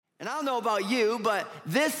And I don't know about you, but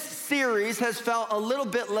this series has felt a little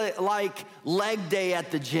bit like leg day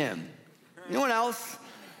at the gym. Anyone else?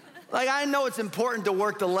 Like, I know it's important to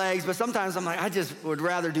work the legs, but sometimes I'm like, I just would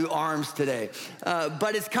rather do arms today.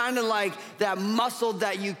 But it's kind of like that muscle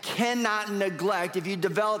that you cannot neglect. If you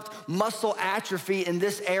developed muscle atrophy in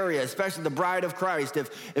this area, especially the bride of Christ,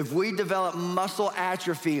 if we develop muscle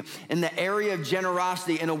atrophy in the area of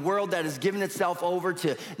generosity in a world that has given itself over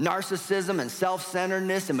to narcissism and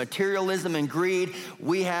self-centeredness and materialism and greed,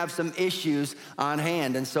 we have some issues on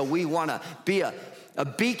hand. And so we want to be a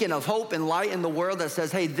beacon of hope and light in the world that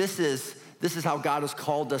says, hey, this is how God has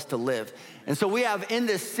called us to live. And so we have in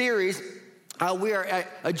this series, we are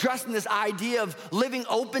addressing this idea of living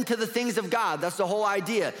open to the things of God. That's the whole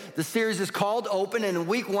idea. The series is called Open, and in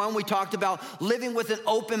week 1, we talked about living with an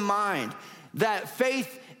open mind. That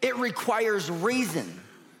faith, it requires reason.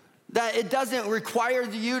 That it doesn't require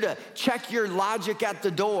you to check your logic at the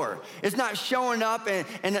door. It's not showing up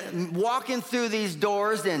and walking through these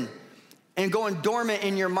doors and going dormant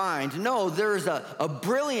in your mind. No, there's a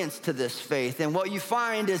brilliance to this faith. And what you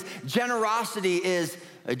find is generosity is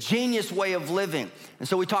a genius way of living. And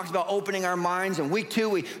so we talked about opening our minds. In week 2,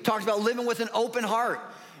 we talked about living with an open heart.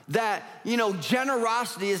 That,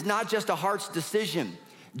 generosity is not just a heart's decision.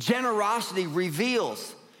 Generosity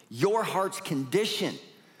reveals your heart's condition.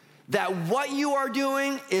 That what you are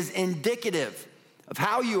doing is indicative of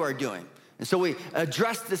how you are doing. And so we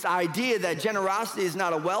addressed this idea that generosity is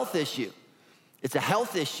not a wealth issue. It's a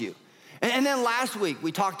health issue. And then last week,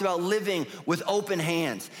 we talked about living with open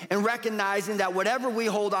hands and recognizing that whatever we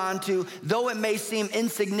hold on to, though it may seem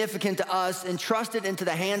insignificant to us, entrusted into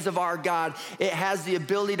the hands of our God, it has the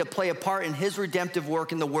ability to play a part in his redemptive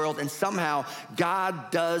work in the world. And somehow God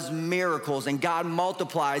does miracles and God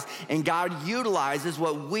multiplies and God utilizes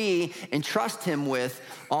what we entrust him with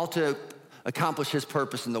all to accomplish his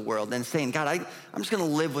purpose in the world. And saying, God, I'm just gonna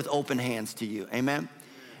live with open hands to you, amen?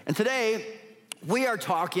 And today, we are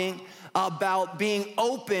talking about being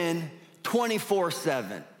open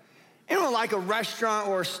 24/7. Anyone like a restaurant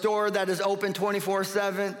or a store that is open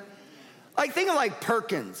 24/7? Like, think of like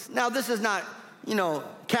Perkins. Now, this is not,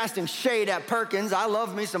 casting shade at Perkins. I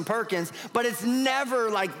love me some Perkins, but it's never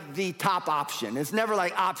like the top option. It's never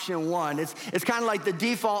like option 1. It's kind of like the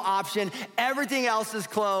default option. Everything else is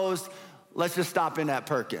closed. Let's just stop in at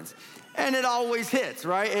Perkins. And it always hits,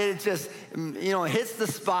 right? It just, hits the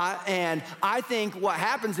spot. And I think what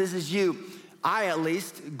happens is I at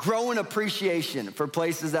least, grow an appreciation for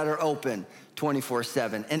places that are open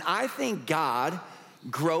 24/7. And I think God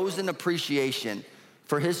grows an appreciation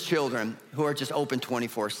for his children who are just open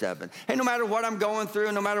 24/7. Hey, no matter what I'm going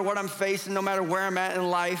through, no matter what I'm facing, no matter where I'm at in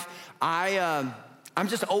life, I'm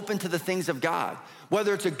just open to the things of God.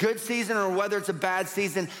 Whether it's a good season or whether it's a bad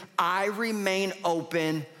season, I remain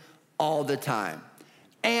open all the time.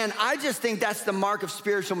 And I just think that's the mark of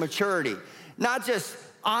spiritual maturity. Not just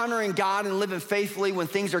honoring God and living faithfully when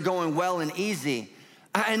things are going well and easy.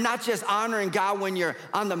 And not just honoring God when you're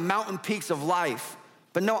on the mountain peaks of life.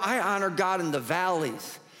 But no, I honor God in the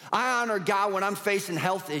valleys. I honor God when I'm facing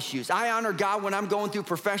health issues. I honor God when I'm going through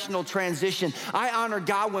professional transition. I honor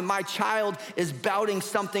God when my child is doubting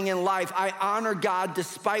something in life. I honor God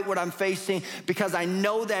despite what I'm facing because I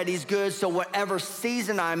know that he's good. So whatever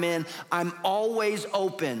season I'm in, I'm always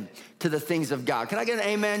open to the things of God. Can I get an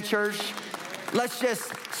amen, church? Let's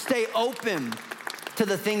just stay open to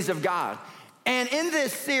the things of God. And in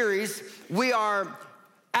this series, we are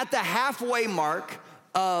at the halfway mark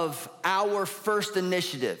of our first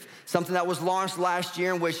initiative, something that was launched last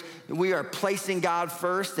year in which we are placing God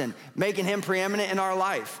first and making him preeminent in our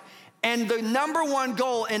life. And the number one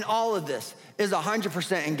goal in all of this is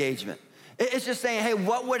 100% engagement. It's just saying, hey,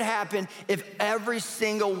 what would happen if every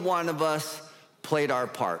single one of us played our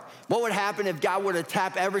part? What would happen if God were to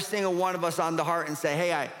tap every single one of us on the heart and say,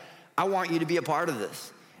 hey, I want you to be a part of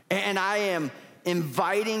this. And I am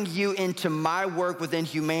inviting you into my work within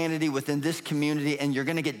humanity, within this community, and you're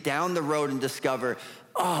gonna get down the road and discover,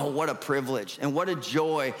 oh, what a privilege and what a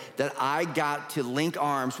joy that I got to link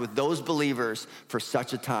arms with those believers for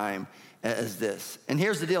such a time as this. And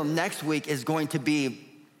here's the deal, next week is going to be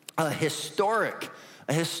a historic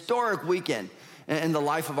weekend in the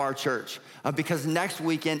life of our church because next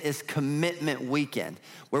weekend is commitment weekend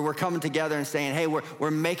where we're coming together and saying, hey,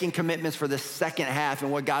 we're making commitments for the second half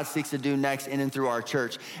and what God seeks to do next in and through our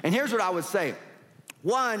church. And here's what I would say.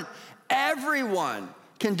 One, everyone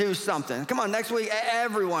can do something. Come on, next week,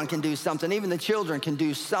 everyone can do something. Even the children can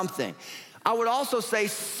do something. I would also say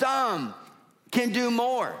some can do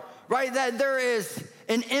more, right? That there is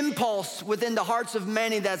an impulse within the hearts of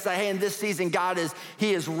many that's like, hey, in this season,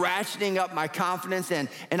 He is ratcheting up my confidence and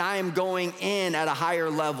I am going in at a higher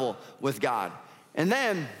level with God. And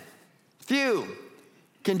then few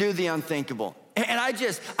can do the unthinkable. And I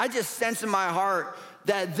just sense in my heart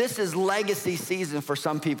that this is legacy season for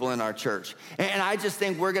some people in our church. And I just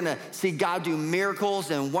think we're gonna see God do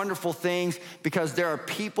miracles and wonderful things because there are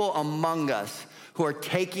people among us who are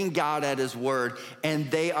taking God at his word, and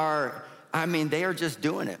they are just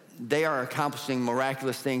doing it. They are accomplishing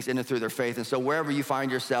miraculous things in and through their faith. And so wherever you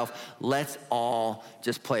find yourself, let's all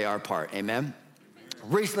just play our part, amen?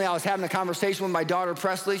 Recently, I was having a conversation with my daughter,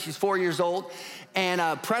 Presley. She's 4 years old. And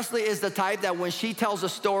Presley is the type that when she tells a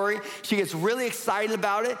story, she gets really excited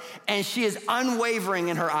about it, and she is unwavering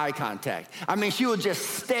in her eye contact. I mean, she will just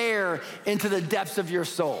stare into the depths of your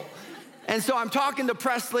soul. And so I'm talking to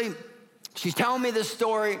Presley. She's telling me this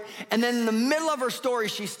story, and then in the middle of her story,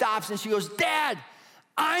 she stops and she goes, "Dad,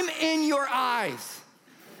 I'm in your eyes."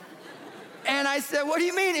 And I said, "What do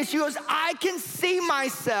you mean?" And she goes, "I can see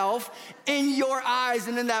myself in your eyes."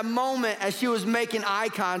 And in that moment, as she was making eye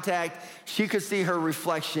contact, she could see her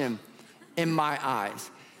reflection in my eyes.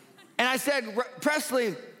 And I said,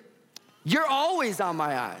 "Presley, you're always on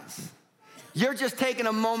my eyes. You're just taking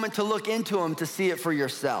a moment to look into them to see it for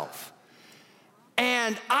yourself."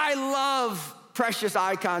 And I love precious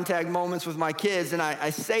eye contact moments with my kids, and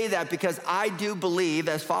I say that because I do believe,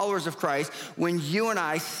 as followers of Christ, when you and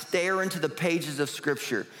I stare into the pages of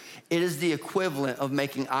Scripture, it is the equivalent of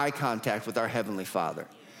making eye contact with our Heavenly Father.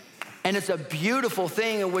 And it's a beautiful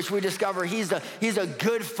thing in which we discover he's a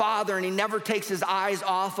good father, and he never takes his eyes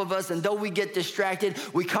off of us. And though we get distracted,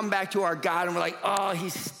 we come back to our God and we're like, oh,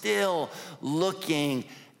 he's still looking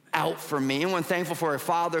out for me. Anyone thankful for a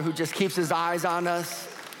father who just keeps his eyes on us?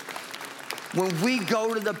 When we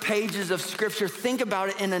go to the pages of Scripture, think about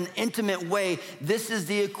it in an intimate way. This is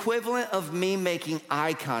the equivalent of me making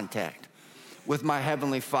eye contact with my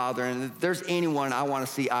Heavenly Father. And if there's anyone I want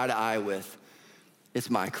to see eye to eye with, it's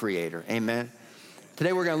my Creator. Amen.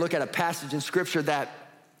 Today we're going to look at a passage in Scripture that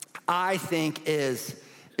I think is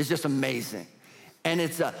just amazing. And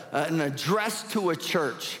it's an address to a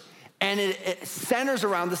church. And it centers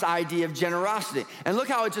around this idea of generosity. And look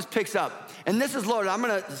how it just picks up. And this is loaded. I'm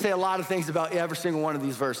going to say a lot of things about every single one of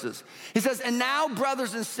these verses. He says, "And now,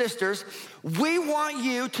 brothers and sisters, we want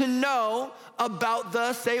you to know about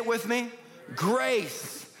the," say it with me,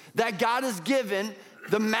 "grace that God has given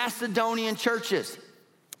the Macedonian churches.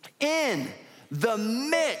 In the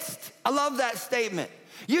midst," I love that statement.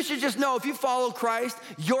 You should just know if you follow Christ,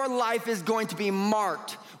 your life is going to be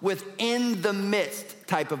marked with in the midst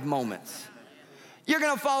type of moments. You're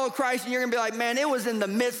gonna follow Christ and you're gonna be like, man, it was in the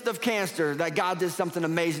midst of cancer that God did something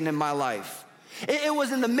amazing in my life. It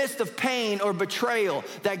was in the midst of pain or betrayal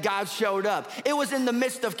that God showed up. It was in the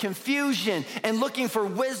midst of confusion and looking for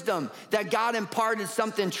wisdom that God imparted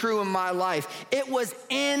something true in my life. It was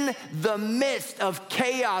in the midst of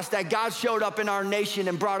chaos that God showed up in our nation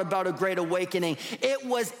and brought about a great awakening. It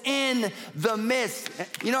was in the midst.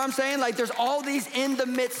 You know what I'm saying? Like there's all these in the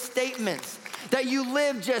midst statements that you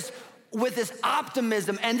live just with this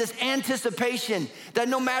optimism and this anticipation that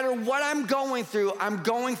no matter what I'm going through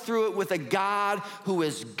it with a God who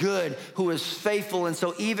is good, who is faithful. And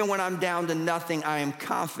so even when I'm down to nothing, I am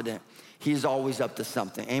confident he's always up to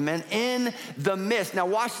something. Amen. In the midst. Now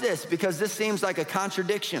watch this, because this seems like a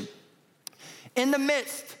contradiction. In the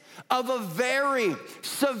midst of a very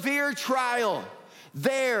severe trial,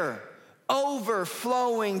 there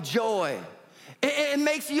overflowing joy. It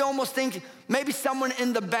makes you almost think maybe someone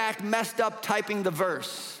in the back messed up typing the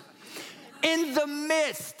verse. In the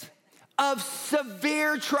midst of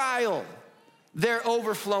severe trial, their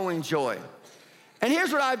overflowing joy. And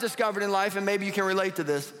here's what I've discovered in life, and maybe you can relate to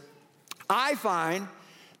this. I find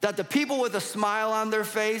that the people with a smile on their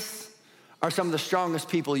face are some of the strongest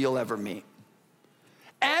people you'll ever meet.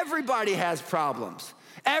 Everybody has problems.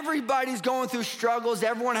 Everybody's going through struggles.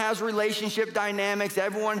 Everyone has relationship dynamics.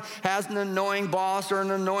 Everyone has an annoying boss or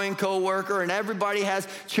an annoying coworker, and everybody has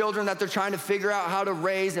children that they're trying to figure out how to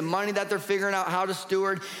raise and money that they're figuring out how to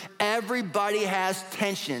steward. Everybody has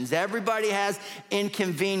tensions. Everybody has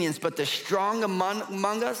inconvenience, but the strong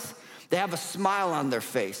among us, they have a smile on their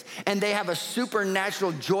face, and they have a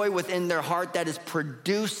supernatural joy within their heart that is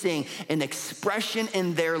producing an expression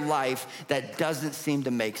in their life that doesn't seem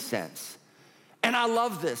to make sense. And I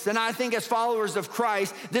love this. And I think as followers of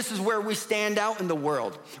Christ, this is where we stand out in the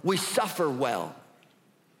world. We suffer well.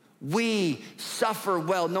 We suffer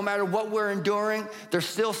well. No matter what we're enduring, there's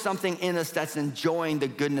still something in us that's enjoying the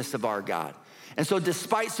goodness of our God. And so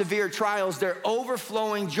despite severe trials, they're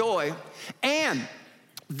overflowing joy. And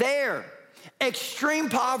there, extreme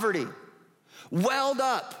poverty welled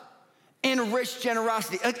up in rich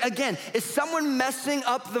generosity. Again, is someone messing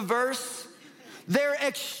up the verse? Their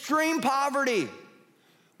extreme poverty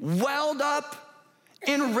welled up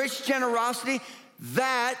in rich generosity.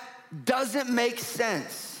 That doesn't make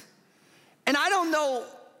sense. And I don't know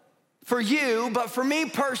for you, but for me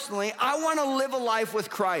personally, I want to live a life with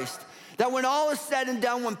Christ. That when all is said and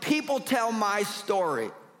done, when people tell my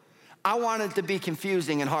story, I want it to be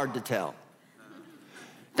confusing and hard to tell.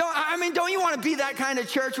 Don't you want to be that kind of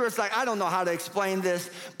church where it's like, I don't know how to explain this,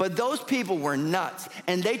 but those people were nuts.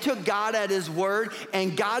 And they took God at his word,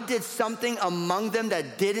 and God did something among them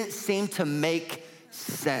that didn't seem to make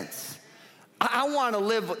sense. I want to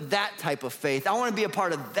live with that type of faith. I want to be a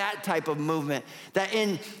part of that type of movement, that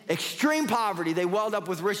in extreme poverty, they welled up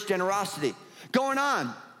with rich generosity. Going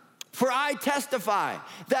on, for I testify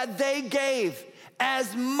that they gave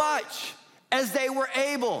as much as they were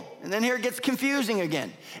able. And then here it gets confusing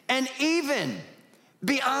again. And even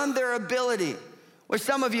beyond their ability, which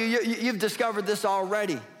some of you've discovered this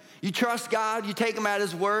already. You trust God, you take him at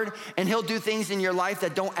his word, and he'll do things in your life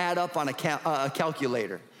that don't add up on a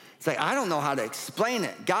calculator. It's like, I don't know how to explain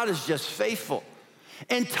it. God is just faithful.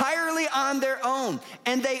 Entirely on their own.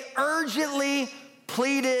 And they urgently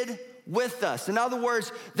pleaded with us. In other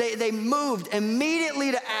words, they moved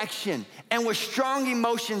immediately to action and with strong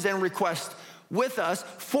emotions and requests with us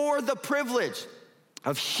for the privilege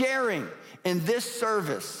of sharing in this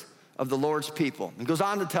service of the Lord's people. It goes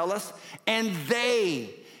on to tell us, and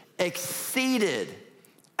they exceeded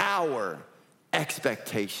our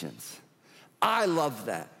expectations. I love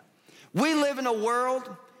that. We live in a world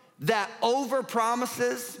that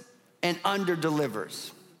overpromises and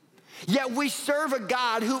underdelivers. Yet we serve a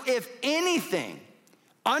God who, if anything,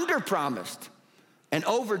 underpromised and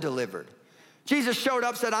overdelivered. Jesus showed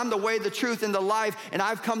up, said, I'm the way, the truth, and the life, and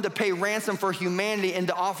I've come to pay ransom for humanity and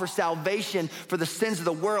to offer salvation for the sins of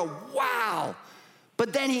the world. Wow.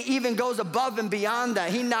 But then he even goes above and beyond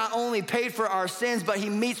that. He not only paid for our sins, but he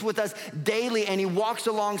meets with us daily, and he walks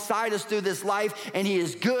alongside us through this life, and he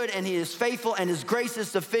is good, and he is faithful, and his grace is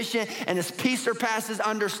sufficient, and his peace surpasses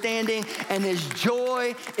understanding, and his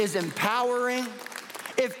joy is empowering.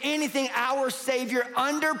 If anything, our Savior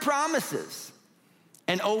underpromises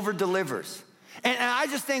and over-delivers. And I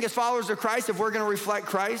just think as followers of Christ, if we're going to reflect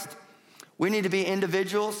Christ, we need to be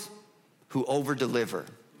individuals who over-deliver.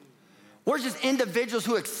 We're just individuals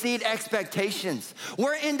who exceed expectations.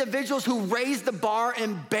 We're individuals who raise the bar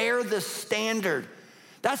and bear the standard.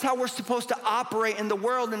 That's how we're supposed to operate in the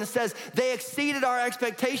world. And it says they exceeded our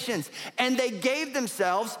expectations, and they gave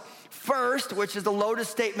themselves first, which is the loaded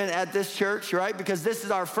statement at this church, right? Because this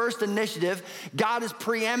is our first initiative. God is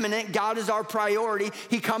preeminent. God is our priority.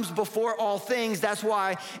 He comes before all things. That's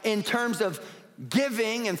why in terms of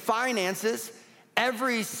giving and finances,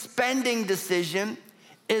 every spending decision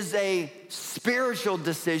is a spiritual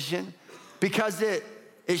decision because it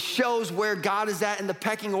shows where God is at in the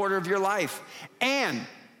pecking order of your life. And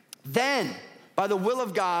then, by the will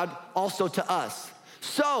of God, also to us.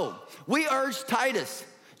 So, we urge Titus,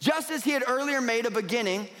 just as he had earlier made a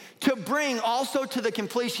beginning, to bring also to the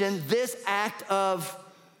completion this act of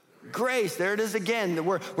grace. There it is again.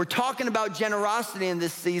 We're talking about generosity in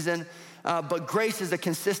this season, but grace is a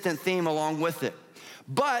consistent theme along with it.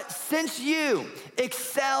 But since you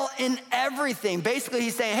excel in everything, basically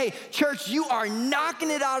he's saying, hey, church, you are knocking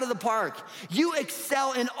it out of the park. You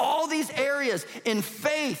excel in all these areas, in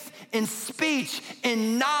faith, in speech,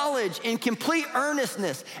 in knowledge, in complete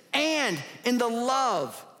earnestness, and in the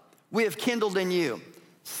love we have kindled in you.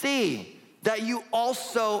 See that you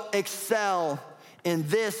also excel in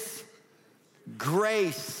this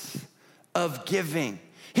grace of giving.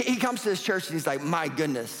 He comes to this church and he's like, my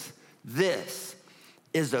goodness, this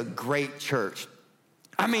is a great church.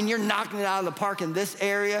 I mean, you're knocking it out of the park in this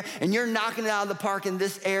area, and you're knocking it out of the park in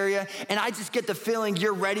this area, and I just get the feeling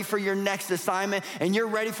you're ready for your next assignment, and you're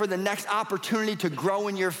ready for the next opportunity to grow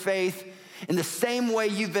in your faith. In the same way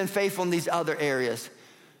you've been faithful in these other areas,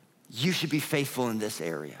 you should be faithful in this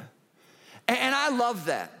area. And I love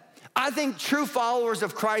that. I think true followers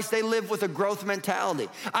of Christ, they live with a growth mentality.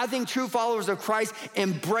 I think true followers of Christ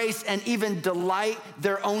embrace and even delight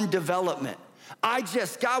their own development.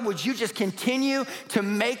 God, would you just continue to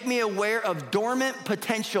make me aware of dormant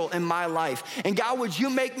potential in my life? And God, would you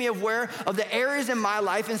make me aware of the areas in my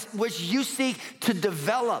life in which you seek to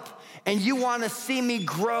develop and you want to see me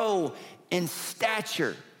grow in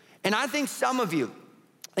stature? And I think some of you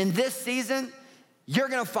in this season, you're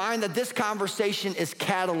going to find that this conversation is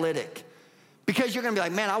catalytic Because you're gonna be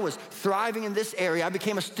like, man, I was thriving in this area. I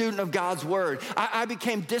became a student of God's word. I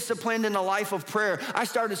became disciplined in a life of prayer. I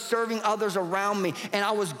started serving others around me, and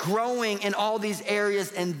I was growing in all these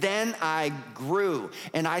areas, and then I grew,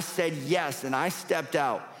 and I said yes, and I stepped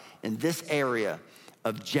out in this area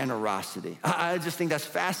of generosity. I just think that's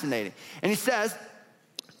fascinating. And he says,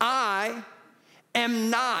 I am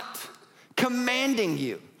not commanding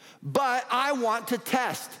you, but I want to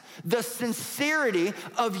test the sincerity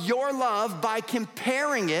of your love by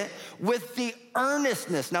comparing it with the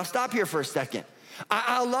earnestness. Now stop here for a second.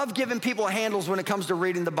 I love giving people handles when it comes to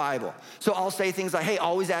reading the Bible. So I'll say things like, hey,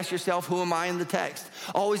 always ask yourself, who am I in the text?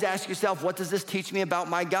 Always ask yourself, what does this teach me about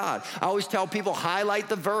my God? I always tell people, highlight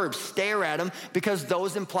the verbs, stare at them, because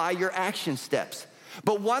those imply your action steps.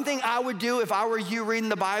 But one thing I would do if I were you reading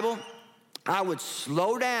the Bible, I would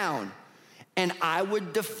slow down and I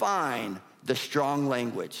would define the strong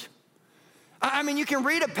language. I mean, you can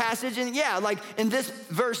read a passage and yeah, like in this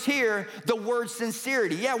verse here, the word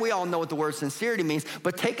sincerity. Yeah, we all know what the word sincerity means,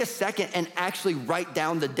 but take a second and actually write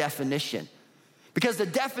down the definition. Because the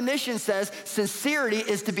definition says sincerity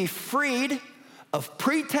is to be freed of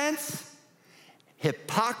pretense,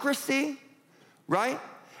 hypocrisy, right?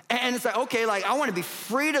 And it's like, okay, like I want to be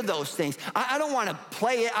freed of those things. I don't want to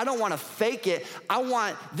play it. I don't want to fake it. I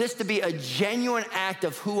want this to be a genuine act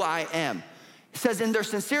of who I am. It says in their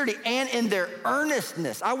sincerity and in their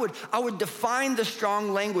earnestness. I would define the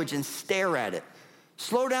strong language and stare at it.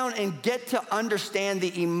 Slow down and get to understand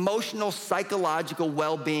the emotional, psychological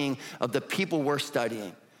well-being of the people we're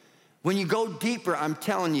studying. When you go deeper, I'm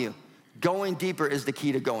telling you, going deeper is the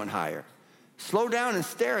key to going higher. Slow down and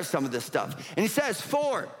stare at some of this stuff. And he says,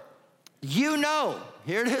 for you know,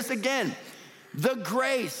 here it is again, the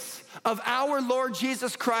grace of our Lord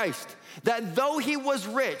Jesus Christ, that though he was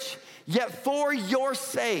rich, yet for your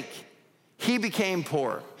sake, he became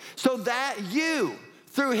poor, so that you,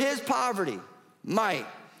 through his poverty, might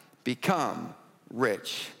become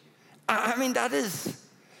rich. I mean, that is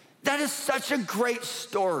such a great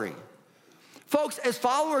story. Folks, as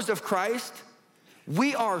followers of Christ,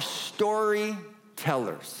 we are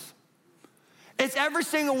storytellers. It's every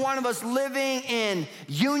single one of us living in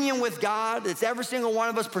union with God. It's every single one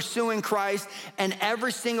of us pursuing Christ, and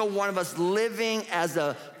every single one of us living as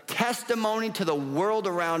a testimony to the world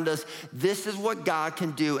around us. This is what God can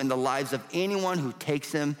do in the lives of anyone who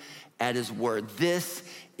takes him at his word. This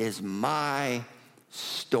is my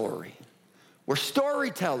story. We're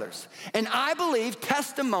storytellers. And I believe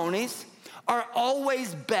testimonies are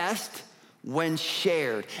always best when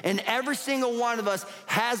shared. And every single one of us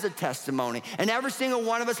has a testimony. And every single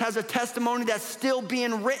one of us has a testimony that's still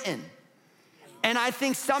being written. And I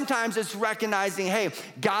think sometimes it's recognizing, hey,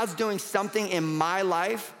 God's doing something in my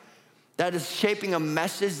life that is shaping a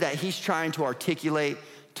message that he's trying to articulate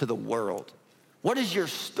to the world. What is your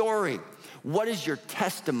story? What is your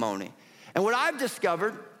testimony? And what I've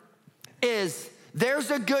discovered is there's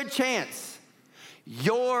a good chance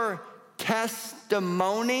your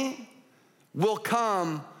testimony will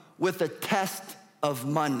come with a test of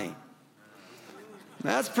money.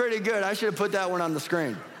 That's pretty good. I should have put that one on the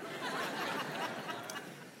screen.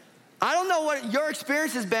 I don't know what your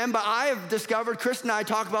experience has been, but I have discovered, Chris and I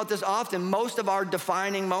talk about this often, most of our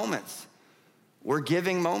defining moments were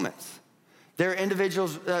giving moments. There are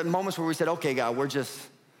individuals, moments where we said, okay, God, we're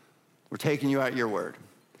taking you at your word.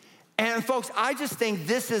 And folks, I just think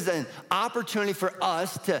this is an opportunity for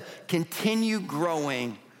us to continue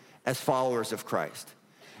growing as followers of Christ.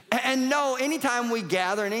 And no, anytime we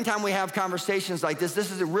gather and anytime we have conversations like this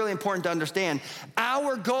is really important to understand.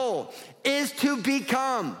 Our goal is to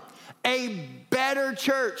become a better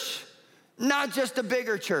church, not just a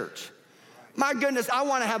bigger church. My goodness, I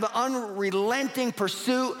want to have an unrelenting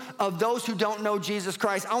pursuit of those who don't know Jesus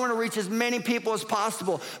Christ. I want to reach as many people as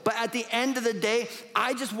possible. But at the end of the day,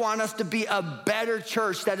 I just want us to be a better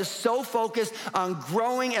church that is so focused on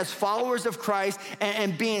growing as followers of Christ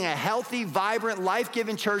and being a healthy, vibrant,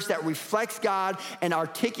 life-giving church that reflects God and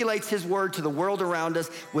articulates his word to the world around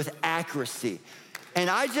us with accuracy. And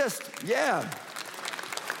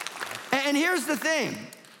And here's the thing.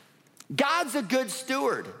 God's a good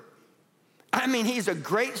steward. I mean, he's a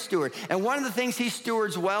great steward. And one of the things he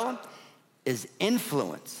stewards well is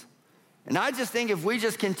influence. And I just think if we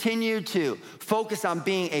just continue to focus on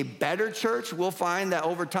being a better church, we'll find that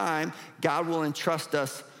over time, God will entrust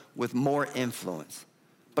us with more influence.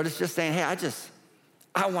 But it's just saying, hey,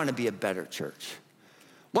 I want to be a better church.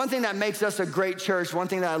 One thing that makes us a great church, one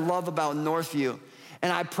thing that I love about Northview,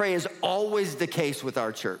 and I pray is always the case with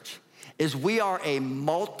our church, is we are a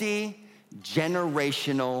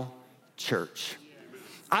multi-generational church.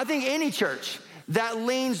 I think any church that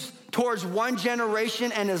leans towards one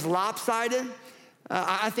generation and is lopsided,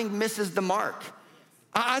 I think misses the mark.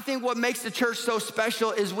 I think what makes the church so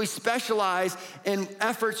special is we specialize in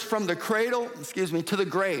efforts from the cradle, to the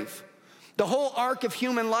grave. The whole arc of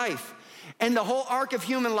human life. And the whole arc of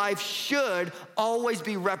human life should always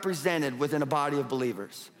be represented within a body of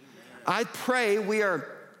believers. I pray we are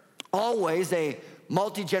always a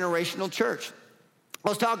multi-generational church. I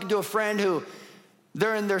was talking to a friend who,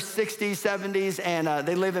 they're in their 60s, 70s, and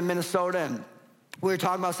they live in Minnesota, and we were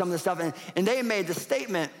talking about some of the stuff, and they made the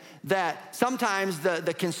statement that sometimes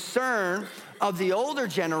the concern of the older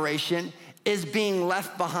generation is being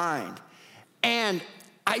left behind. And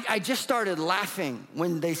I just started laughing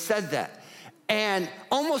when they said that, and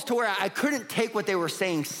almost to where I couldn't take what they were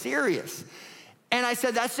saying serious. And I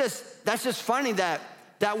said, that's just funny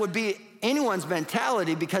that would be anyone's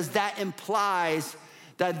mentality, because that implies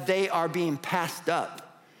that they are being passed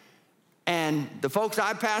up. And the folks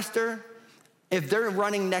I pastor, if they're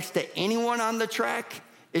running next to anyone on the track,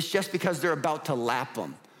 it's just because they're about to lap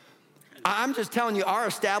them. I'm just telling you, our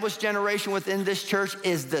established generation within this church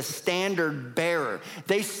is the standard bearer.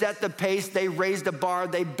 They set the pace, they raise the bar,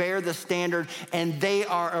 they bear the standard, and they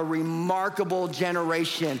are a remarkable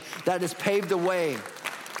generation that has paved the way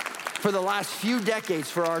for the last few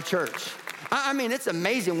decades for our church. I mean, it's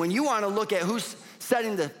amazing when you want to look at who's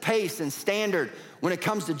setting the pace and standard when it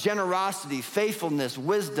comes to generosity, faithfulness,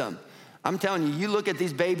 wisdom. I'm telling you, you look at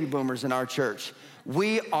these baby boomers in our church,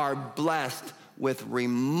 we are blessed with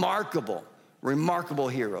remarkable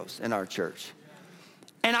heroes in our church.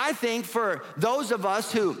 And I think for those of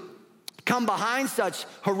us who come behind such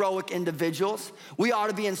heroic individuals, we ought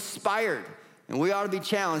to be inspired and we ought to be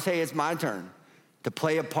challenged. Hey, it's my turn to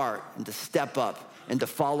play a part and to step up and to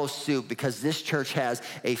follow suit, because this church has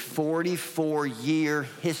a 44-year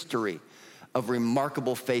history of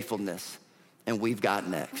remarkable faithfulness, and we've got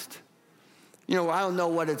next. You know, I don't know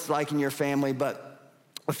what it's like in your family, but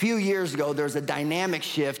a few years ago, there was a dynamic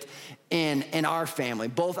shift in our family,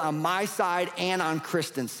 both on my side and on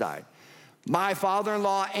Kristen's side. My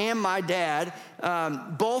father-in-law and my dad,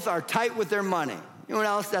 both are tight with their money. You know what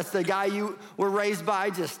else? That's the guy you were raised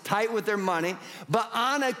by, just tight with their money. But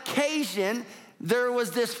on occasion, there was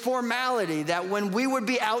this formality that when we would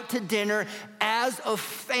be out to dinner as a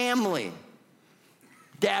family,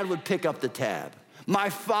 Dad would pick up the tab. My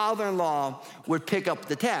father-in-law would pick up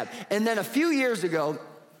the tab. And then a few years ago,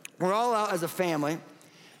 we're all out as a family,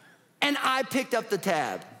 and I picked up the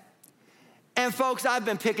tab. And folks, I've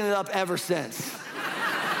been picking it up ever since.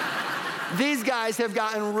 These guys have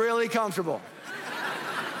gotten really comfortable.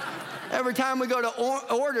 Every time we go to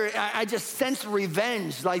order, I just sense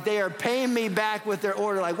revenge, like they are paying me back with their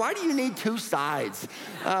order. Like, why do you need two sides?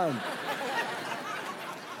 But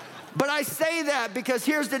I say that because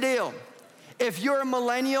here's the deal. If you're a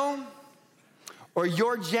millennial or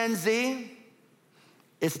you're Gen Z,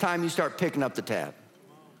 it's time you start picking up the tab.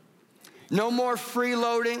 No more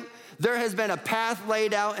freeloading. There has been a path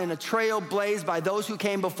laid out and a trail blazed by those who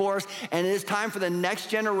came before us, and it is time for the next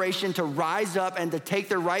generation to rise up and to take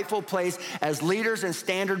their rightful place as leaders and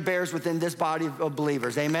standard bearers within this body of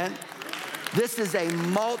believers. Amen? This is a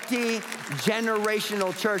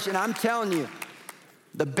multi-generational church, and I'm telling you,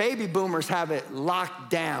 the baby boomers have it locked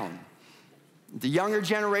down. The younger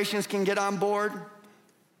generations can get on board.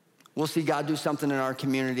 We'll see God do something in our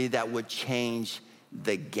community that would change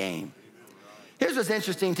the game. Here's what's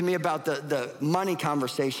interesting to me about the money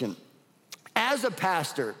conversation. As a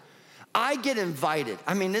pastor, I get invited,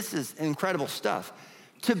 I mean, this is incredible stuff,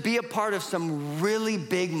 to be a part of some really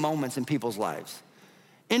big moments in people's lives.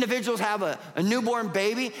 Individuals have a newborn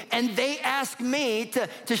baby, and they ask me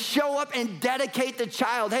to show up and dedicate the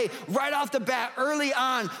child. Hey, right off the bat, early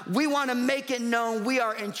on, we want to make it known we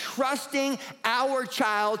are entrusting our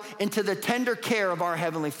child into the tender care of our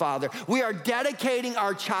Heavenly Father. We are dedicating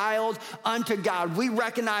our child unto God. We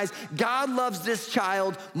recognize God loves this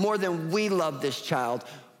child more than we love this child.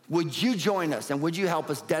 Would you join us, and would you help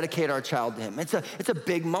us dedicate our child to Him? It's a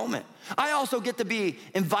big moment. I also get to be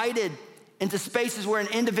invited into spaces where an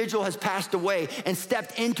individual has passed away and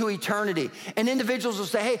stepped into eternity. And individuals will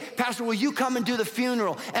say, hey, Pastor, will you come and do the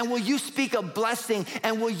funeral? And will you speak a blessing?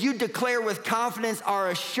 And will you declare with confidence our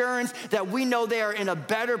assurance that we know they are in a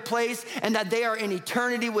better place and that they are in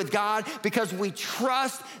eternity with God, because we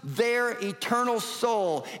trust their eternal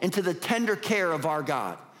soul into the tender care of our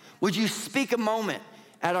God? Would you speak a moment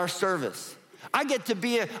at our service? I get to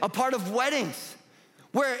be a part of weddings,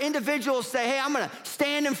 where individuals say, hey, I'm gonna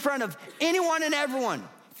stand in front of anyone and everyone,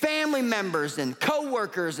 family members and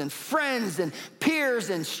coworkers and friends and peers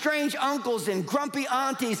and strange uncles and grumpy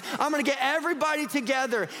aunties. I'm gonna get everybody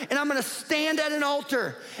together and I'm gonna stand at an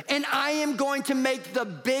altar and I am going to make the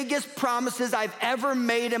biggest promises I've ever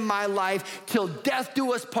made in my life till death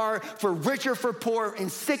do us part, for rich or for poor, in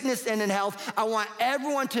sickness and in health. I want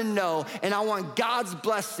everyone to know, and I want God's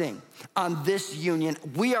blessing on this union.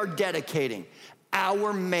 We are dedicating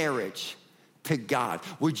our marriage to God.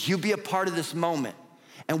 Would you be a part of this moment?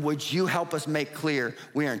 And would you help us make clear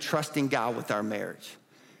we are entrusting God with our marriage?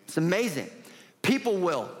 It's amazing. People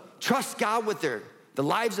will trust God with the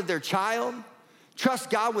lives of their child, trust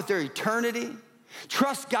God with their eternity,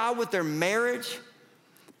 trust God with their marriage.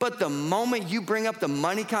 But the moment you bring up the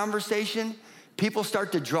money conversation, people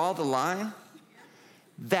start to draw the line.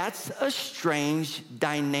 That's a strange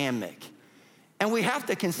dynamic. And we have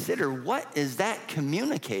to consider, what is that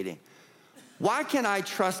communicating? Why can I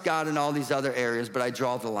trust God in all these other areas, but I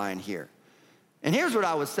draw the line here? And here's what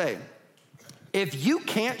I would say. If you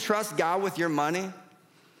can't trust God with your money,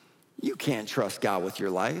 you can't trust God with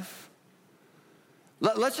your life.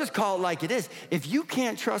 Let's just call it like it is. If you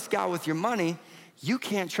can't trust God with your money, you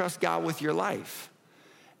can't trust God with your life.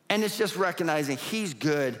 And it's just recognizing he's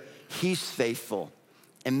good, he's faithful,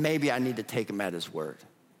 and maybe I need to take him at his word.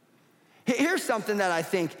 Here's something that I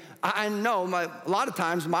think, I know a lot of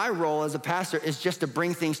times my role as a pastor is just to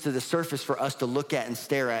bring things to the surface for us to look at and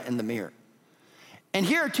stare at in the mirror. And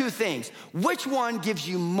here are two things. Which one gives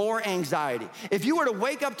you more anxiety? If you were to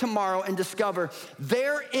wake up tomorrow and discover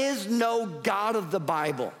there is no God of the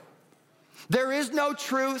Bible, there is no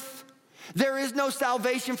truth, there is no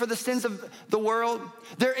salvation for the sins of the world,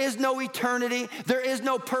 there is no eternity, there is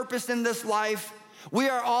no purpose in this life. We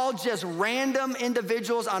are all just random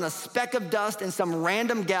individuals on a speck of dust in some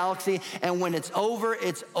random galaxy, and when it's over,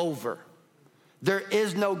 it's over. There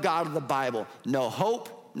is no God of the Bible, no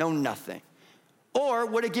hope, no nothing. Or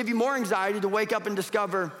would it give you more anxiety to wake up and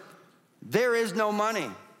discover there is no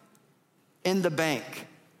money in the bank?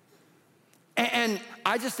 And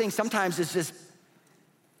I just think sometimes it's just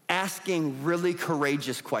asking really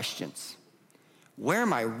courageous questions. Where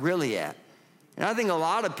am I really at? And I think a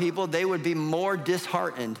lot of people, they would be more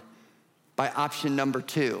disheartened by option number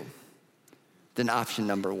 2 than option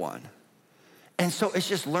number 1. And so it's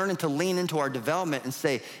just learning to lean into our development and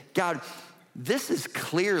say, God, this is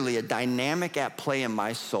clearly a dynamic at play in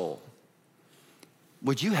my soul.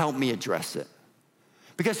 Would you help me address it?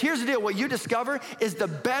 Because here's the deal, what you discover is the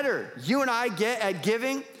better you and I get at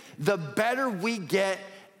giving, the better we get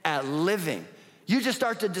at living. You just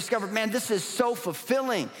start to discover, man, this is so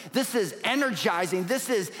fulfilling. This is energizing. This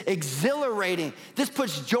is exhilarating. This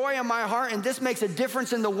puts joy in my heart, and this makes a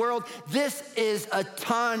difference in the world. This is a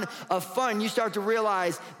ton of fun. You start to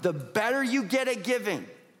realize the better you get at giving,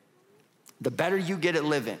 the better you get at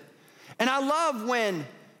living. And I love when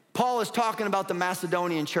Paul is talking about the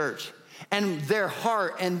Macedonian church and their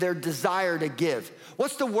heart and their desire to give.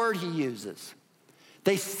 What's the word he uses?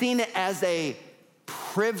 They've seen it as a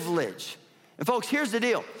privilege. And folks, here's the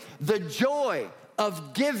deal. The joy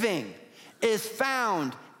of giving is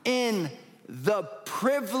found in the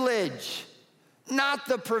privilege, not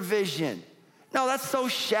the provision. No, that's so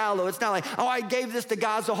shallow. It's not like, oh, I gave this to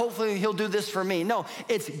God, so hopefully he'll do this for me. No,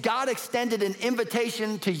 it's God extended an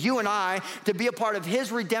invitation to you and I to be a part of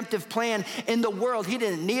his redemptive plan in the world. He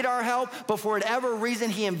didn't need our help, but for whatever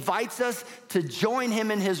reason, he invites us to join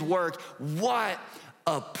him in his work. What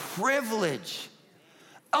a privilege.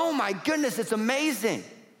 Oh my goodness, it's amazing.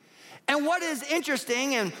 And what is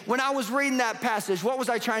interesting, and when I was reading that passage, what was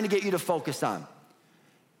I trying to get you to focus on?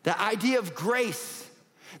 The idea of grace.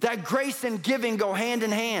 That grace and giving go hand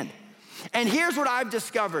in hand. And here's what I've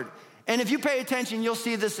discovered. And if you pay attention, you'll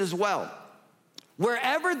see this as well.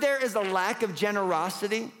 Wherever there is a lack of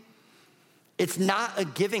generosity, it's not a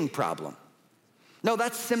giving problem. No,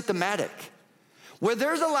 that's symptomatic. Where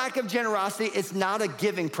there's a lack of generosity, it's not a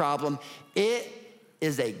giving problem. It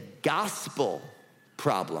is a gospel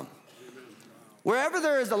problem. Wherever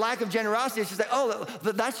there is a lack of generosity, it's just like, oh,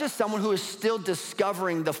 that's just someone who is still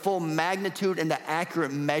discovering the full magnitude and the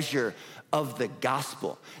accurate measure of the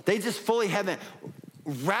gospel. They just fully haven't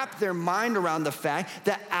wrapped their mind around the fact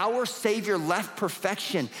that our Savior left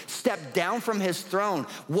perfection, stepped down from his throne,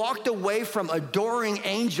 walked away from adoring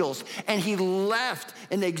angels, and he left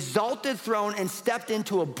an exalted throne and stepped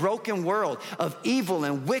into a broken world of evil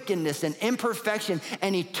and wickedness and imperfection,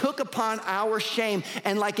 and he took upon our shame,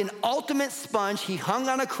 and like an ultimate sponge, he hung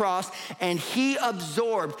on a cross and he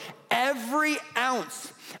absorbed every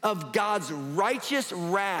ounce of God's righteous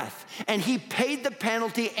wrath. And he paid the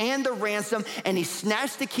penalty and the ransom, and he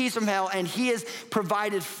snatched the keys from hell, and he has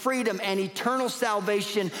provided freedom and eternal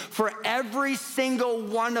salvation for every single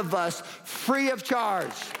one of us, free of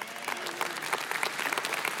charge.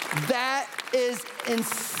 That is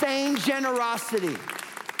insane generosity.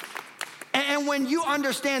 And when you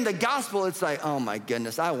understand the gospel, it's like, oh my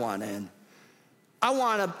goodness, I want in.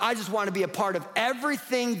 I just want to be a part of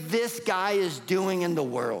everything this guy is doing in the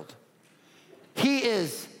world. He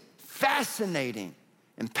is fascinating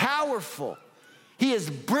and powerful. He is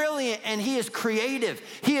brilliant and he is creative.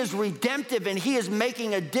 He is redemptive and he is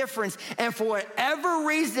making a difference. And for whatever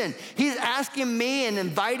reason, he's asking me and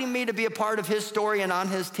inviting me to be a part of his story and on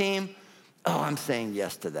his team. Oh, I'm saying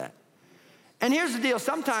yes to that. And here's the deal.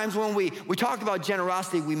 Sometimes when we talk about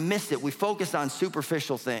generosity, we miss it. We focus on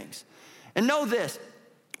superficial things. And know this,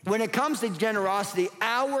 when it comes to generosity,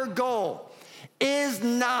 our goal is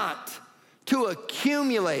not to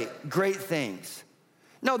accumulate great things.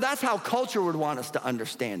 No, that's how culture would want us to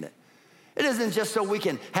understand it. It isn't just so we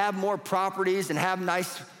can have more properties and have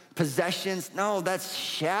nice possessions. No, that's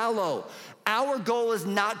shallow. Our goal is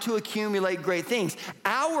not to accumulate great things.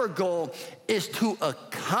 Our goal is to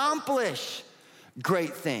accomplish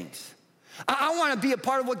great things. I want to be a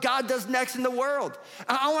part of what God does next in the world.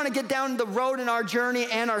 I want to get down the road in our journey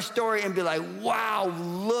and our story and be like, wow,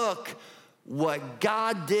 look what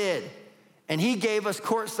God did. And he gave us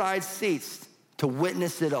courtside seats to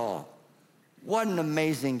witness it all. What an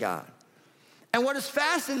amazing God. And what is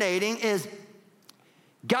fascinating is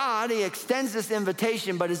God, he extends this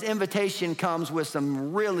invitation, but his invitation comes with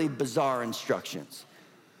some really bizarre instructions.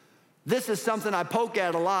 This is something I poke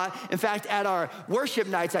at a lot. In fact, at our worship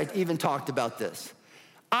nights, I even talked about this.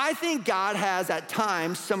 I think God has, at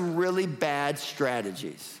times, some really bad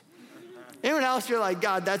strategies. Anyone else, you're like,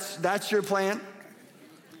 God, that's your plan?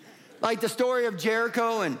 Like the story of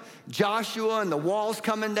Jericho and Joshua and the walls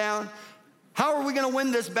coming down. How are we going to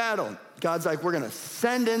win this battle? God's like, we're going to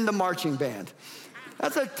send in the marching band.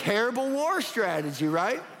 That's a terrible war strategy,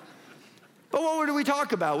 right? But what did we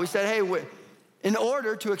talk about? We said, hey, in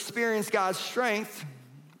order to experience God's strength,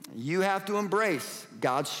 you have to embrace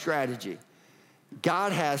God's strategy.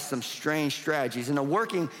 God has some strange strategies. And a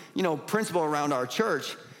working, principle around our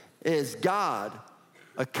church is God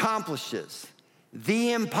accomplishes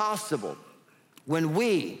the impossible when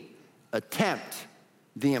we attempt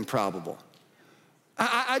the improbable.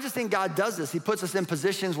 I just think God does this. He puts us in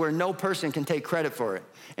positions where no person can take credit for it.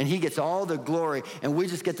 And he gets all the glory. And we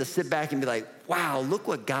just get to sit back and be like, wow, look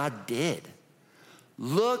what God did.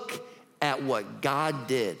 Look at what God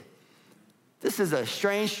did. This is a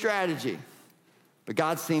strange strategy, but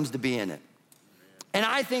God seems to be in it. And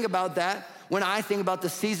I think about that when I think about the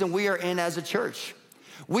season we are in as a church.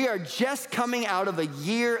 We are just coming out of a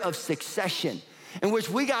year of succession in which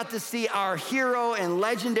we got to see our hero and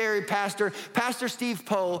legendary pastor, Pastor Steve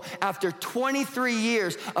Poe, after 23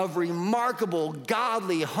 years of remarkable,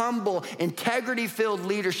 godly, humble, integrity-filled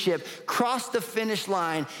leadership, cross the finish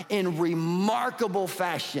line in remarkable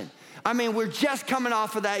fashion. I mean, we're just coming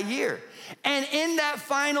off of that year. And in that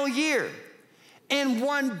final year, in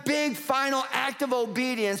one big final act of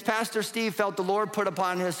obedience, Pastor Steve felt the Lord put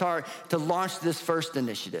upon his heart to launch this first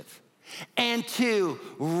initiative and to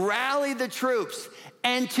rally the troops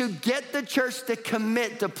and to get the church to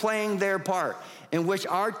commit to playing their part, in which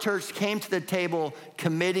our church came to the table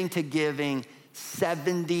committing to giving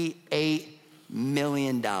 $78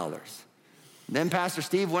 million. Then Pastor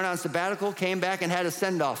Steve went on sabbatical, came back and had a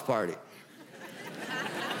send-off party.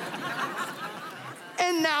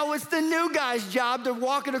 And now it's the new guy's job to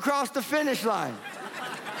walk it across the finish line.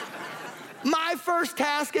 My first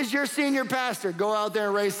task as your senior pastor, go out there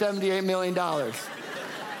and raise $78 million.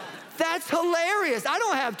 That's hilarious. I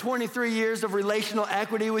don't have 23 years of relational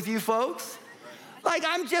equity with you folks. Like,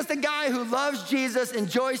 I'm just a guy who loves Jesus,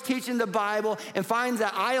 enjoys teaching the Bible, and finds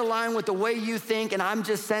that I align with the way you think, and I'm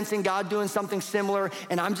just sensing God doing something similar,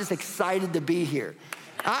 and I'm just excited to be here.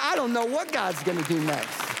 I don't know what God's gonna do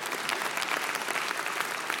next.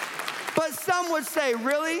 But some would say,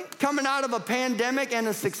 really? Coming out of a pandemic and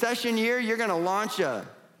a succession year, you're gonna launch an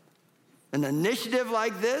initiative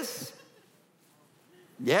like this?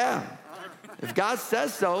 Yeah. If God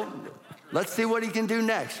says so, let's see what he can do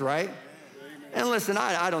next, right? And listen,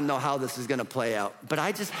 I don't know how this is gonna play out, but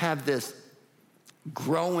I just have this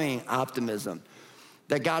growing optimism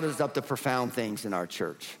that God is up to profound things in our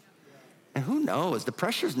church. And who knows, the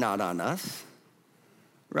pressure's not on us,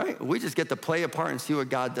 right? We just get to play a part and see what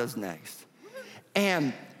God does next.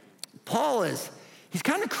 And Paul he's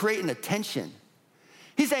kind of creating a tension.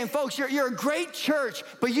 He's saying, folks, you're a great church,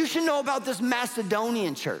 but you should know about this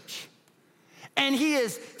Macedonian church. And he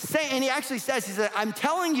is saying, and he actually says, he said, I'm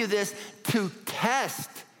telling you this to test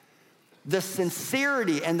the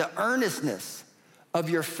sincerity and the earnestness of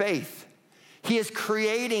your faith. He is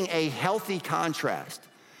creating a healthy contrast.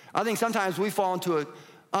 I think sometimes we fall into an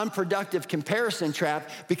unproductive comparison trap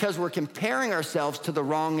because we're comparing ourselves to the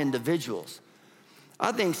wrong individuals.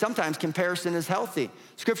 I think sometimes comparison is healthy.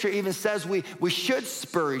 Scripture even says we should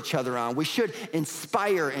spur each other on. We should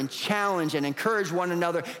inspire and challenge and encourage one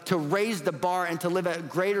another to raise the bar and to live at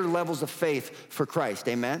greater levels of faith for Christ.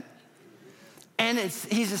 Amen? And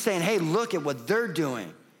he's just saying, hey, look at what they're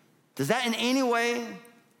doing. Does that in any way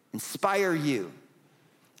inspire you?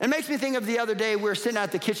 It makes me think of the other day, we were sitting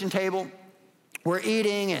at the kitchen table, we're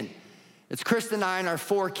eating, and it's Kristen and I and our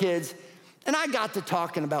 4 kids, and I got to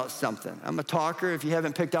talking about something. I'm a talker, if you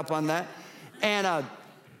haven't picked up on that. And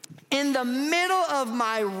in the middle of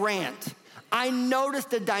my rant, I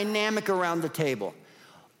noticed a dynamic around the table.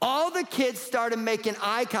 All the kids started making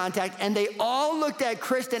eye contact, and they all looked at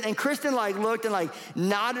Kristen, and Kristen looked and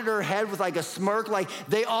nodded her head with a smirk, like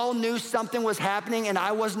they all knew something was happening and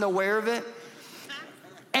I wasn't aware of it.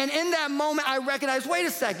 And in that moment, I recognized, wait a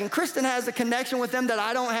second, Kristen has a connection with them that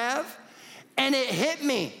I don't have. And it hit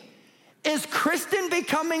me. Is Kristen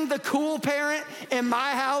becoming the cool parent in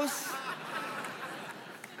my house?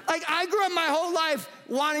 I grew up my whole life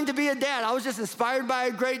wanting to be a dad. I was just inspired by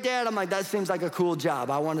a great dad. I'm like, that seems like a cool job.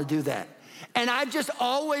 I want to do that. And I've just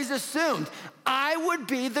always assumed I would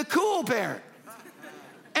be the cool parent.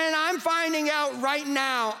 And I'm finding out right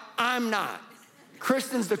now I'm not.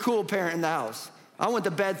 Kristen's the cool parent in the house. I went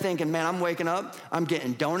to bed thinking, man, I'm waking up, I'm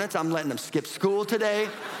getting donuts, I'm letting them skip school today.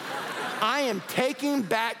 I am taking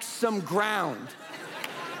back some ground.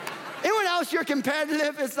 Anyone else, you're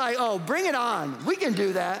competitive? It's like, oh, bring it on. We can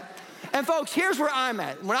do that. And folks, here's where I'm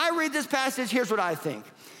at. When I read this passage, here's what I think.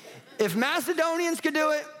 If Macedonians could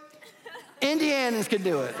do it, Indianans could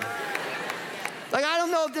do it. I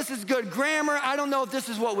don't know if this is good grammar. I don't know if this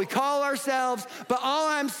is what we call ourselves. But all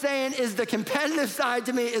I'm saying is the competitive side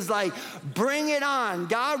to me is bring it on.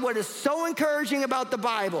 God, what is so encouraging about the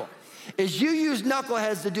Bible is you use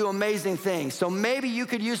knuckleheads to do amazing things. So maybe you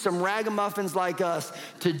could use some ragamuffins like us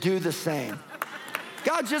to do the same.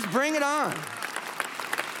 God, just bring it on.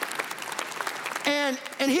 And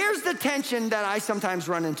here's the tension that I sometimes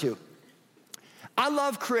run into. I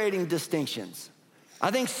love creating distinctions. I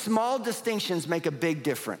think small distinctions make a big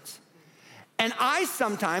difference. And I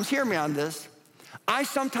sometimes, hear me on this, I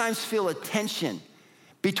sometimes feel a tension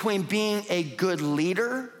between being a good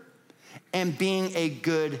leader and being a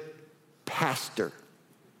good pastor.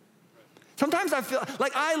 Sometimes I feel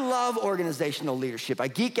I love organizational leadership. I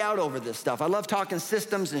geek out over this stuff. I love talking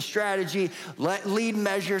systems and strategy, lead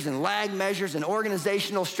measures and lag measures and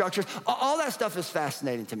organizational structures. All that stuff is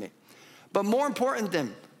fascinating to me. But more important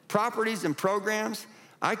than properties and programs,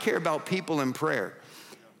 I care about people in prayer.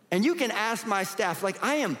 And you can ask my staff,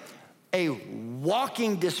 I am a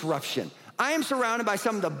walking disruption. I am surrounded by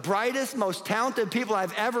some of the brightest, most talented people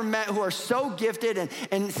I've ever met who are so gifted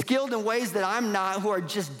and skilled in ways that I'm not, who are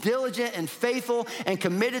just diligent and faithful and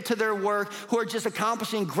committed to their work, who are just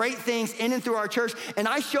accomplishing great things in and through our church. And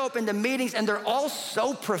I show up into meetings and they're all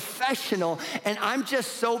so professional and I'm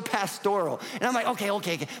just so pastoral. And I'm like,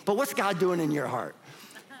 okay, but what's God doing in your heart?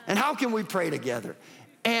 And how can we pray together?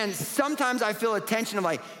 And sometimes I feel a tension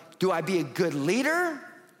of do I be a good leader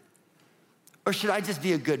or should I just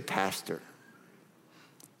be a good pastor?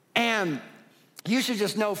 And you should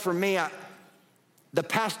just know for me, the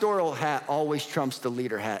pastoral hat always trumps the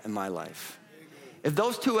leader hat in my life. If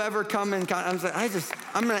those two ever come in, I'm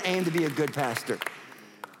going to aim to be a good pastor.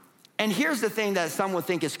 And here's the thing that some would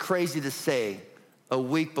think is crazy to say a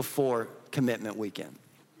week before commitment weekend.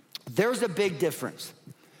 There's a big difference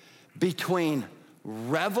between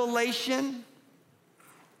revelation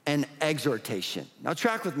and exhortation. Now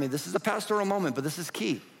track with me. This is a pastoral moment, but this is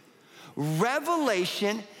key.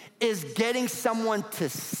 Revelation is getting someone to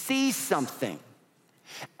see something.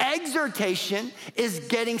 Exhortation is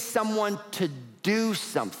getting someone to do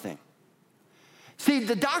something. See,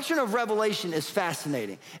 the doctrine of revelation is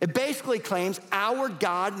fascinating. It basically claims our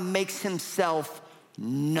God makes himself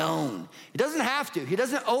known. He doesn't have to. He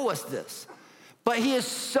doesn't owe us this. But he is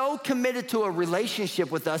so committed to a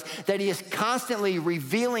relationship with us that he is constantly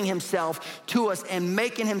revealing himself to us and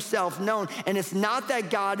making himself known. And it's not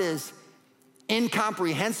that God is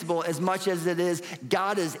incomprehensible as much as it is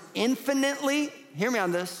God is infinitely, hear me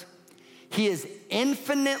on this, he is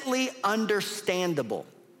infinitely understandable.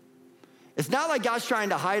 It's not like God's trying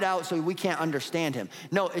to hide out so we can't understand him.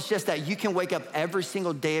 No, it's just that you can wake up every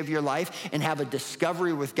single day of your life and have a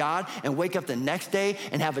discovery with God, and wake up the next day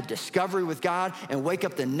and have a discovery with God, and wake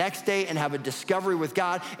up the next day and have a discovery with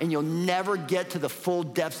God, and you'll never get to the full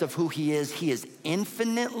depths of who he is. He is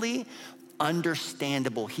infinitely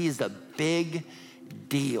understandable. He is a big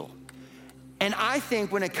deal. And I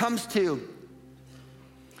think when it comes to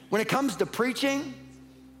preaching,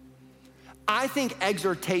 I think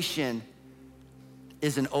exhortation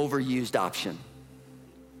is an overused option.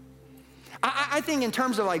 I think in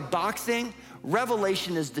terms of like boxing,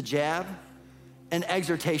 revelation is the jab and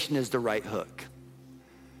exhortation is the right hook.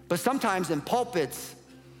 But sometimes in pulpits,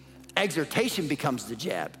 exhortation becomes the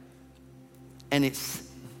jab and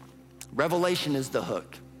revelation is the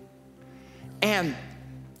hook. And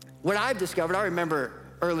what I've discovered, I remember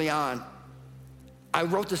early on, I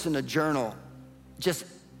wrote this in a journal, just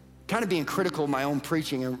kind of being critical of my own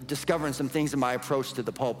preaching and discovering some things in my approach to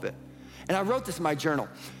the pulpit. And I wrote this in my journal.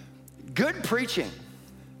 Good preaching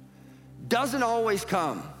doesn't always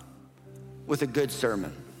come with a good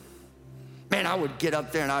sermon. Man, I would get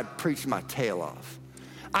up there and I'd preach my tail off.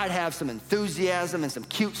 I'd have some enthusiasm and some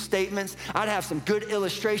cute statements. I'd have some good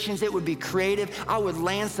illustrations. It would be creative. I would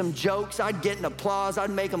land some jokes. I'd get an applause. I'd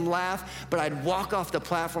make them laugh. But I'd walk off the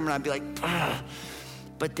platform and I'd be like,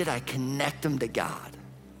 but did I connect them to God?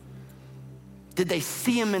 Did they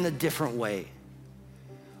see him in a different way?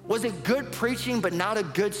 Was it good preaching but not a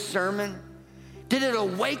good sermon? Did it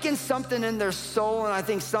awaken something in their soul? And I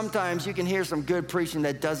think sometimes you can hear some good preaching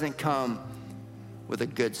that doesn't come with a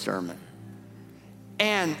good sermon.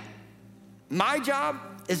 And my job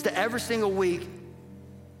is to every single week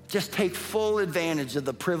just take full advantage of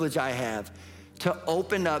the privilege I have to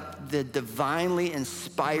open up the divinely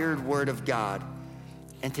inspired word of God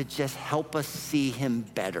and to just help us see him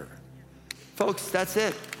better. Folks, that's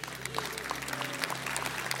it.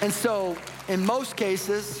 And so in most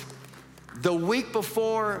cases, the week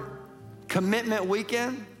before commitment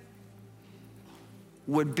weekend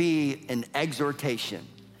would be an exhortation.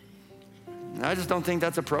 And I just don't think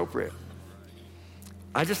that's appropriate.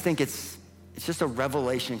 I just think it's just a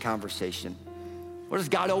revelation conversation. What is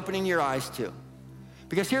God opening your eyes to?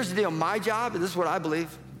 Because here's the deal, my job, and this is what I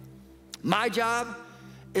believe, my job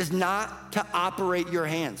is not to operate your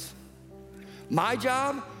hands. My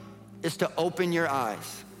job is to open your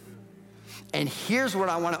eyes. And here's what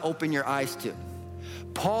I want to open your eyes to.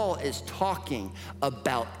 Paul is talking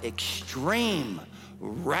about extreme,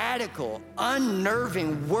 radical,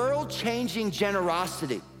 unnerving, world-changing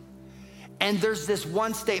generosity. And there's this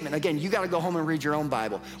one statement, again, you got to go home and read your own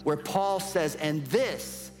Bible, where Paul says, and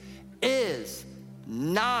this is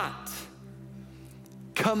not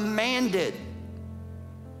commanded.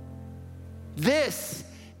 This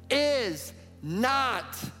is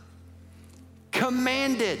not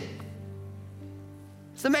commanded.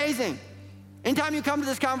 It's amazing. Anytime you come to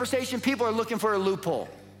this conversation, people are looking for a loophole.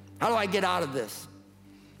 How do I get out of this?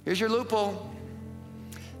 Here's your loophole.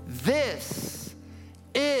 This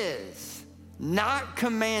is not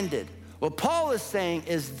commanded. What Paul is saying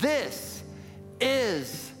is this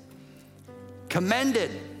is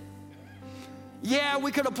commended. Yeah,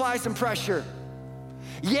 we could apply some pressure.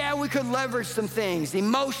 Yeah, we could leverage some things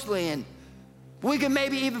emotionally, and we could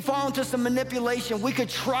maybe even fall into some manipulation. We could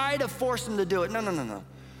try to force them to do it. No.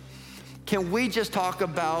 Can we just talk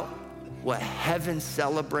about what heaven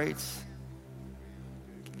celebrates?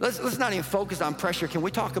 Let's not even focus on pressure. Can we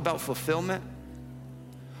talk about fulfillment?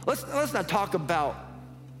 Let's not talk about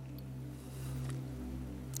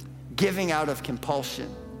giving out of compulsion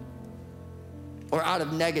or out of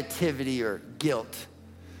negativity or guilt.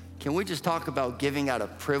 Can we just talk about giving out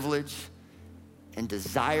of privilege and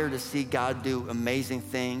desire to see God do amazing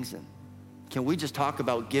things? And can we just talk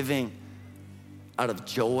about giving out of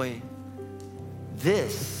joy?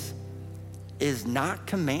 This is not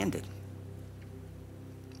commanded.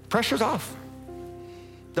 Pressure's off.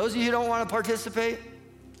 Those of you who don't want to participate,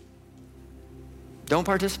 don't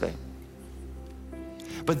participate.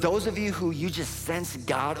 But those of you who you just sense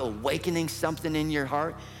God awakening something in your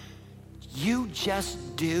heart, you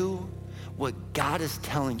just do what God is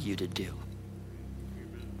telling you to do.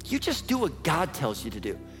 You just do what God tells you to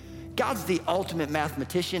do. God's the ultimate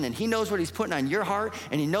mathematician, and he knows what he's putting on your heart,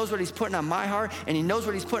 and he knows what he's putting on my heart, and he knows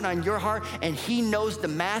what he's putting on your heart, and he knows the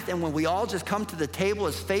math. And when we all just come to the table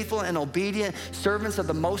as faithful and obedient servants of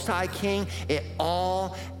the Most High King, it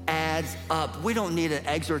all adds up. We don't need an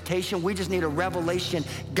exhortation. We just need a revelation.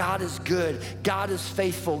 God is good. God is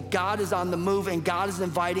faithful. God is on the move, and God is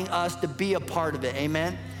inviting us to be a part of it.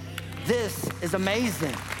 Amen? This is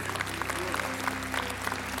amazing.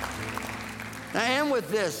 Now, and with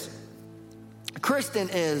this, Kristen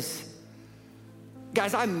is,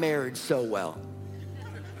 guys, I'm married so well.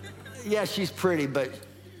 Yeah, she's pretty, but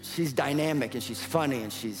she's dynamic and she's funny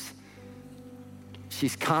and she's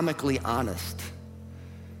comically honest.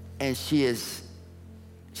 And she has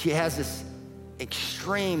this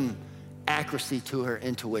extreme accuracy to her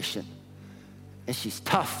intuition. And she's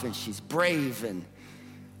tough and she's brave, and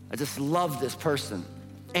I just love this person.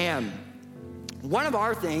 And one of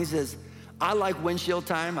our things is I like windshield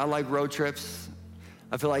time. I like road trips.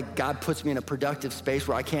 I feel like God puts me in a productive space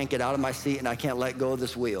where I can't get out of my seat and I can't let go of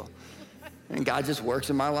this wheel. And God just works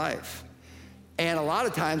in my life. And a lot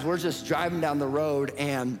of times we're just driving down the road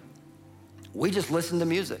and we just listen to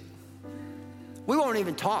music. We won't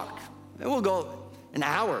even talk. And we'll go an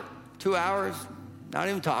hour, 2 hours, not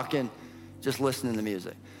even talking, just listening to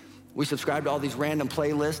music. We subscribe to all these random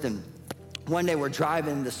playlists, and one day we're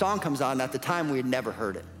driving, the song comes on, and at the time we had never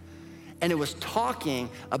heard it. And it was talking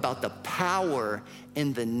about the power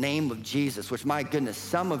in the name of Jesus, which, my goodness,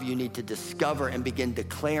 some of you need to discover and begin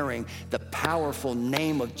declaring the powerful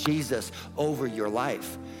name of Jesus over your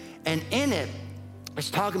life. And in it, it's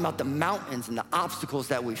talking about the mountains and the obstacles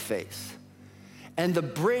that we face. And the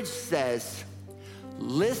bridge says,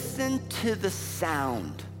 listen to the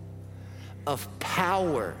sound of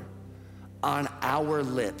power on our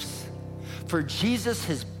lips. For Jesus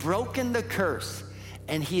has broken the curse,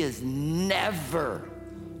 and he has never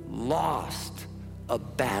lost a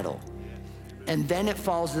battle. And then it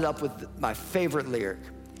follows it up with my favorite lyric.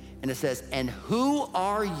 And it says, and who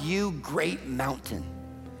are you, great mountain,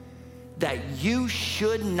 that you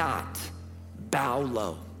should not bow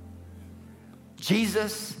low?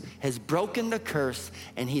 Jesus has broken the curse,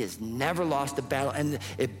 and he has never lost a battle. And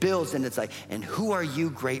it builds, and it's like, and who are you,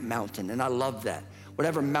 great mountain? And I love that.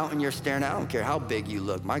 Whatever mountain you're staring at, I don't care how big you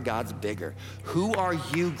look. My God's bigger. Who are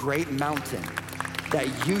you, great mountain, that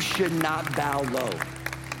you should not bow low?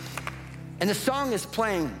 And the song is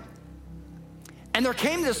playing. And there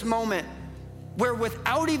came this moment where,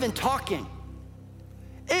 without even talking,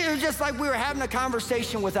 it was just like we were having a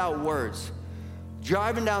conversation without words.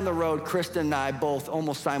 Driving down the road, Kristen and I both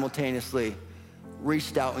almost simultaneously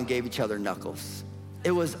reached out and gave each other knuckles.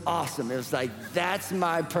 It was awesome. It was like, that's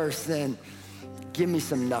my person. Give me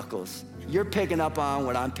some knuckles. You're picking up on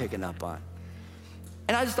what I'm picking up on.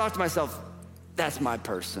 And I just thought to myself, that's my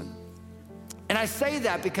person. And I say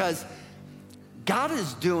that because God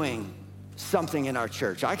is doing something in our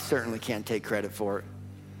church. I certainly can't take credit for it,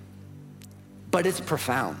 but it's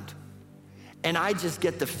profound. And I just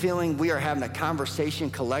get the feeling we are having a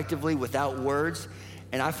conversation collectively without words.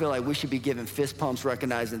 And I feel like we should be giving fist pumps,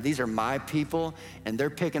 recognizing these are my people, and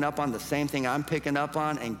they're picking up on the same thing I'm picking up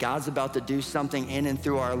on, and God's about to do something in and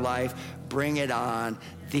through our life. Bring it on.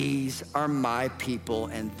 These are my people,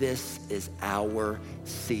 and this is our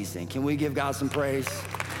season. Can we give God some praise?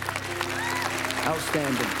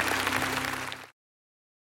 Outstanding.